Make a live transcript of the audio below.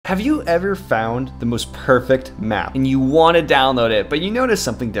Have you ever found the most perfect map and you want to download it, but you notice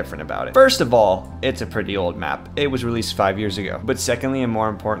something different about it? First of all, it's a pretty old map. It was released 5 years ago. But secondly, and more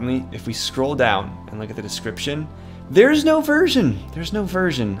importantly, if we scroll down and look at the description, there's no version. There's no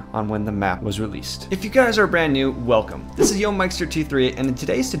version on when the map was released. If you guys are brand new, welcome. This is YoMikester23, and in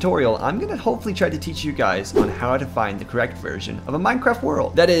today's tutorial, I'm gonna hopefully try to teach you guys on how to find the correct version of a Minecraft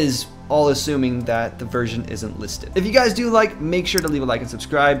world. That is, all assuming that the version isn't listed. If you guys do like, make sure to leave a like and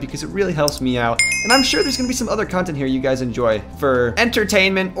subscribe because it really helps me out. And I'm sure there's gonna be some other content here you guys enjoy for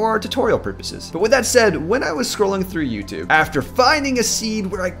entertainment or tutorial purposes. But with that said, when I was scrolling through YouTube, after finding a seed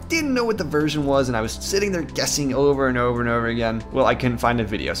where I didn't know what the version was and I was sitting there guessing over and over and over again, well, I couldn't find a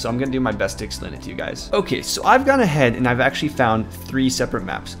video, so I'm gonna do my best to explain it to you guys. Okay, so I've gone ahead and I've actually found 3 separate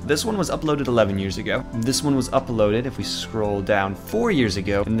maps. This one was uploaded 11 years ago. This one was uploaded, if we scroll down, 4 years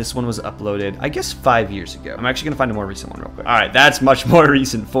ago. And this one was uploaded, I guess, 5 years ago. I'm actually gonna find a more recent one real quick. All right, that's much more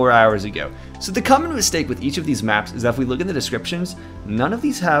recent, 4 hours ago. So the common mistake with each of these maps is that if we look in the descriptions, none of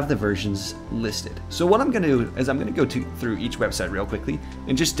these have the versions listed. So what I'm gonna do is I'm gonna go through each website real quickly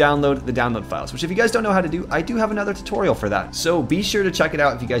and just download the download files, which if you guys don't know how to do, I do have another tutorial for that. So be sure to check it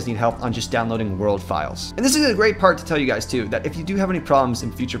out if you guys need help on just downloading world files. And this is a great part to tell you guys too, that if you do have any problems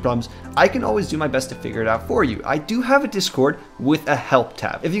and future problems, I can always do my best to figure it out for you. I do have a Discord with a help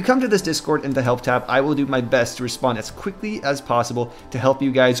tab. If you come to this Discord in the help tab, I will do my best to respond as quickly as possible to help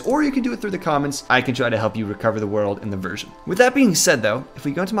you guys, or you can do it through the comments. I can try to help you recover the world and the version. With that being said though, if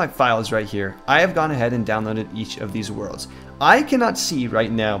we go into my files right here, I have gone ahead and downloaded each of these worlds. I cannot see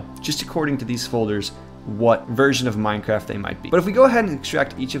right now, just according to these folders, what version of Minecraft they might be. But if we go ahead and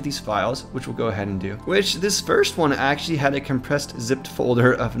extract each of these files, which we'll go ahead and do, which this first one actually had a compressed zipped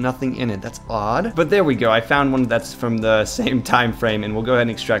folder of nothing in it. That's odd. But there we go. I found one that's from the same time frame, and we'll go ahead and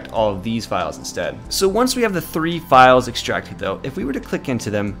extract all of these files instead. So once we have the 3 files extracted though, if we were to click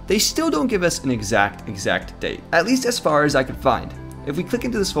into them, they still don't give us an exact date, at least as far as I could find. If we click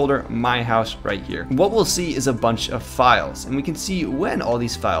into this folder, My House right here, what we'll see is a bunch of files, and we can see when all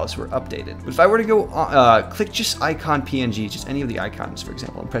these files were updated. But if I were to go click just icon PNG, just any of the icons, for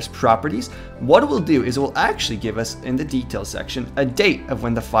example, and press properties, what it will do is it will actually give us in the details section a date of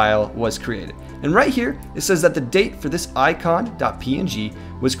when the file was created. And right here, it says that the date for this icon.png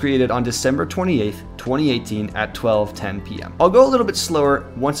was created on December 28th, 2018 at 12:10 p.m. I'll go a little bit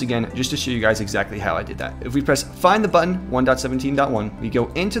slower once again, just to show you guys exactly how I did that. If we press find the button 1.17.1, we go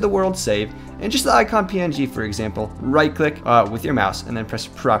into the world save, and just the icon PNG, for example, right click with your mouse and then press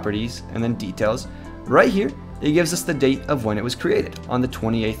properties and then details. Right here, it gives us the date of when it was created, on the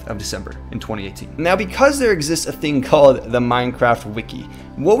 28th of December in 2018. Now, because there exists a thing called the Minecraft Wiki,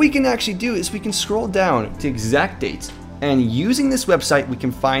 what we can actually do is we can scroll down to exact dates, and using this website, we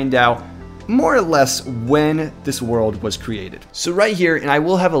can find out more or less when this world was created. So right here, and I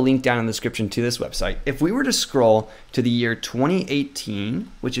will have a link down in the description to this website, if we were to scroll to the year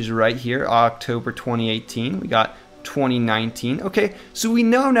 2018, which is right here, October 2018, we got 2019. Okay, so we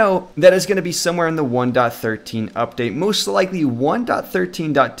now know that it's going to be somewhere in the 1.13 update, most likely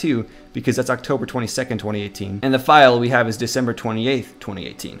 1.13.2, because that's October 22nd, 2018. And the file we have is December 28th,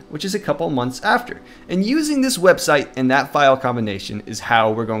 2018, which is a couple months after. And using this website and that file combination is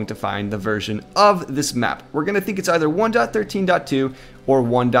how we're going to find the version of this map. We're going to think it's either 1.13.2 or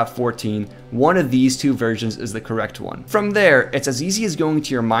 1.14. One of these 2 versions is the correct one. From there, it's as easy as going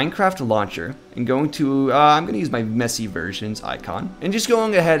to your Minecraft launcher and going to, I'm going to use my messy versions icon, and just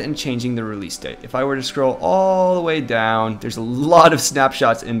going ahead and changing the release date. If I were to scroll all the way down, there's a lot of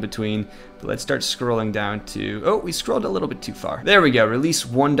snapshots in between. But let's start scrolling down to, oh, we scrolled a little bit too far. There we go, release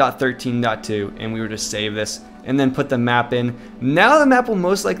 1.13.2, and we were to save this and then put the map in. Now the map will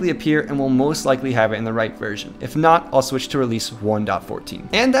most likely appear and we'll most likely have it in the right version. If not, I'll switch to release 1.14.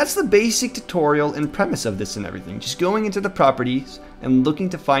 And that's the basic tutorial and premise of this and everything. Just going into the properties and looking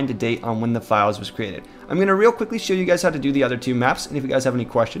to find a date on when the files was created. I'm gonna real quickly show you guys how to do the other 2 maps, and if you guys have any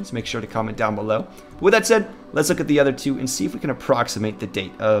questions, make sure to comment down below. But with that said, let's look at the other 2 and see if we can approximate the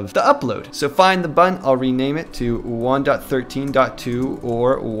date of the upload. So find the button, I'll rename it to 1.13.2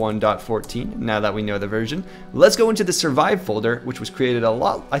 or 1.14, now that we know the version. Let's go into the survive folder, which was created a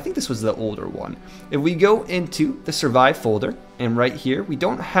lot, I think this was the older one. If we go into the survive folder, and right here, we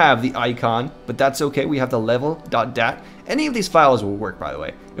don't have the icon, but that's okay, we have the level.dat. Any of these files will work, by the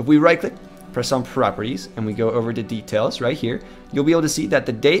way. If we right click, press on properties, and we go over to details right here, you'll be able to see that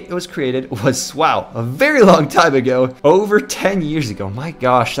the date it was created was, wow, a very long time ago, over 10 years ago. My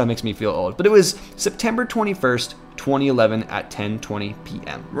gosh, that makes me feel old. But it was September 21st, 2011 at 10:20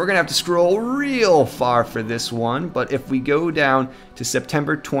 p.m. We're gonna have to scroll real far for this one, but if we go down to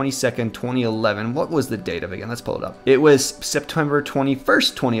September 22nd, 2011, what was the date of it again? Let's pull it up. It was September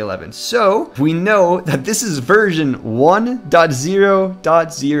 21st, 2011. So we know that this is version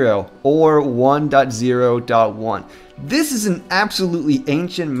 1.0.0 or 1.0.1. This is an absolutely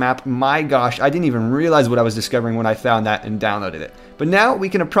ancient map. My gosh, I didn't even realize what I was discovering when I found that and downloaded it. But now we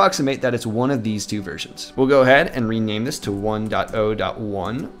can approximate that it's one of these two versions. We'll go ahead and rename this to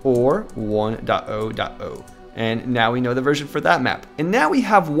 1.0.1 or 1.0.0. And now we know the version for that map. And now we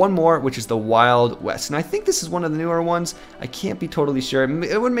have one more, which is the Wild West. And I think this is one of the newer ones. I can't be totally sure.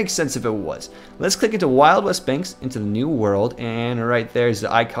 It would make sense if it was. Let's click into Wild West Banks, into the new world. And right there is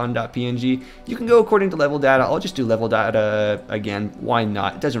the icon.png. You can go according to level data. I'll just do level data again. Why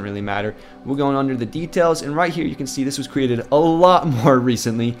not? It doesn't really matter. We're going under the details. And right here, you can see this was created a lot more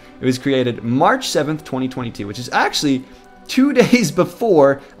recently. It was created March 7th, 2022, which is actually 2 days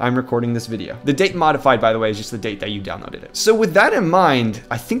before I'm recording this video. The date modified, by the way, is just the date that you downloaded it. So with that in mind,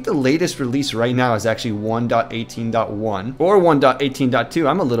 I think the latest release right now is actually 1.18.1 or 1.18.2.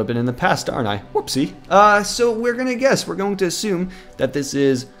 I'm a little bit in the past, aren't I? Whoopsie. So we're gonna guess. We're going to assume that this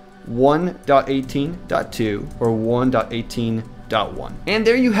is 1.18.2 or 1.18.1. And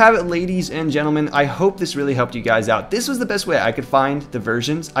there you have it, ladies and gentlemen. I hope this really helped you guys out. This was the best way I could find the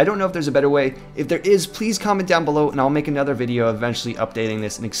versions. I don't know if there's a better way. If there is, please comment down below and I'll make another video eventually updating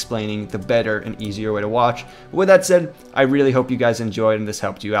this and explaining the better and easier way to watch. But with that said, I really hope you guys enjoyed and this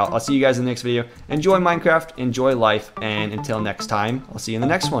helped you out. I'll see you guys in the next video. Enjoy Minecraft, enjoy life, and until next time, I'll see you in the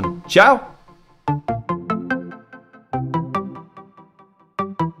next one. Ciao!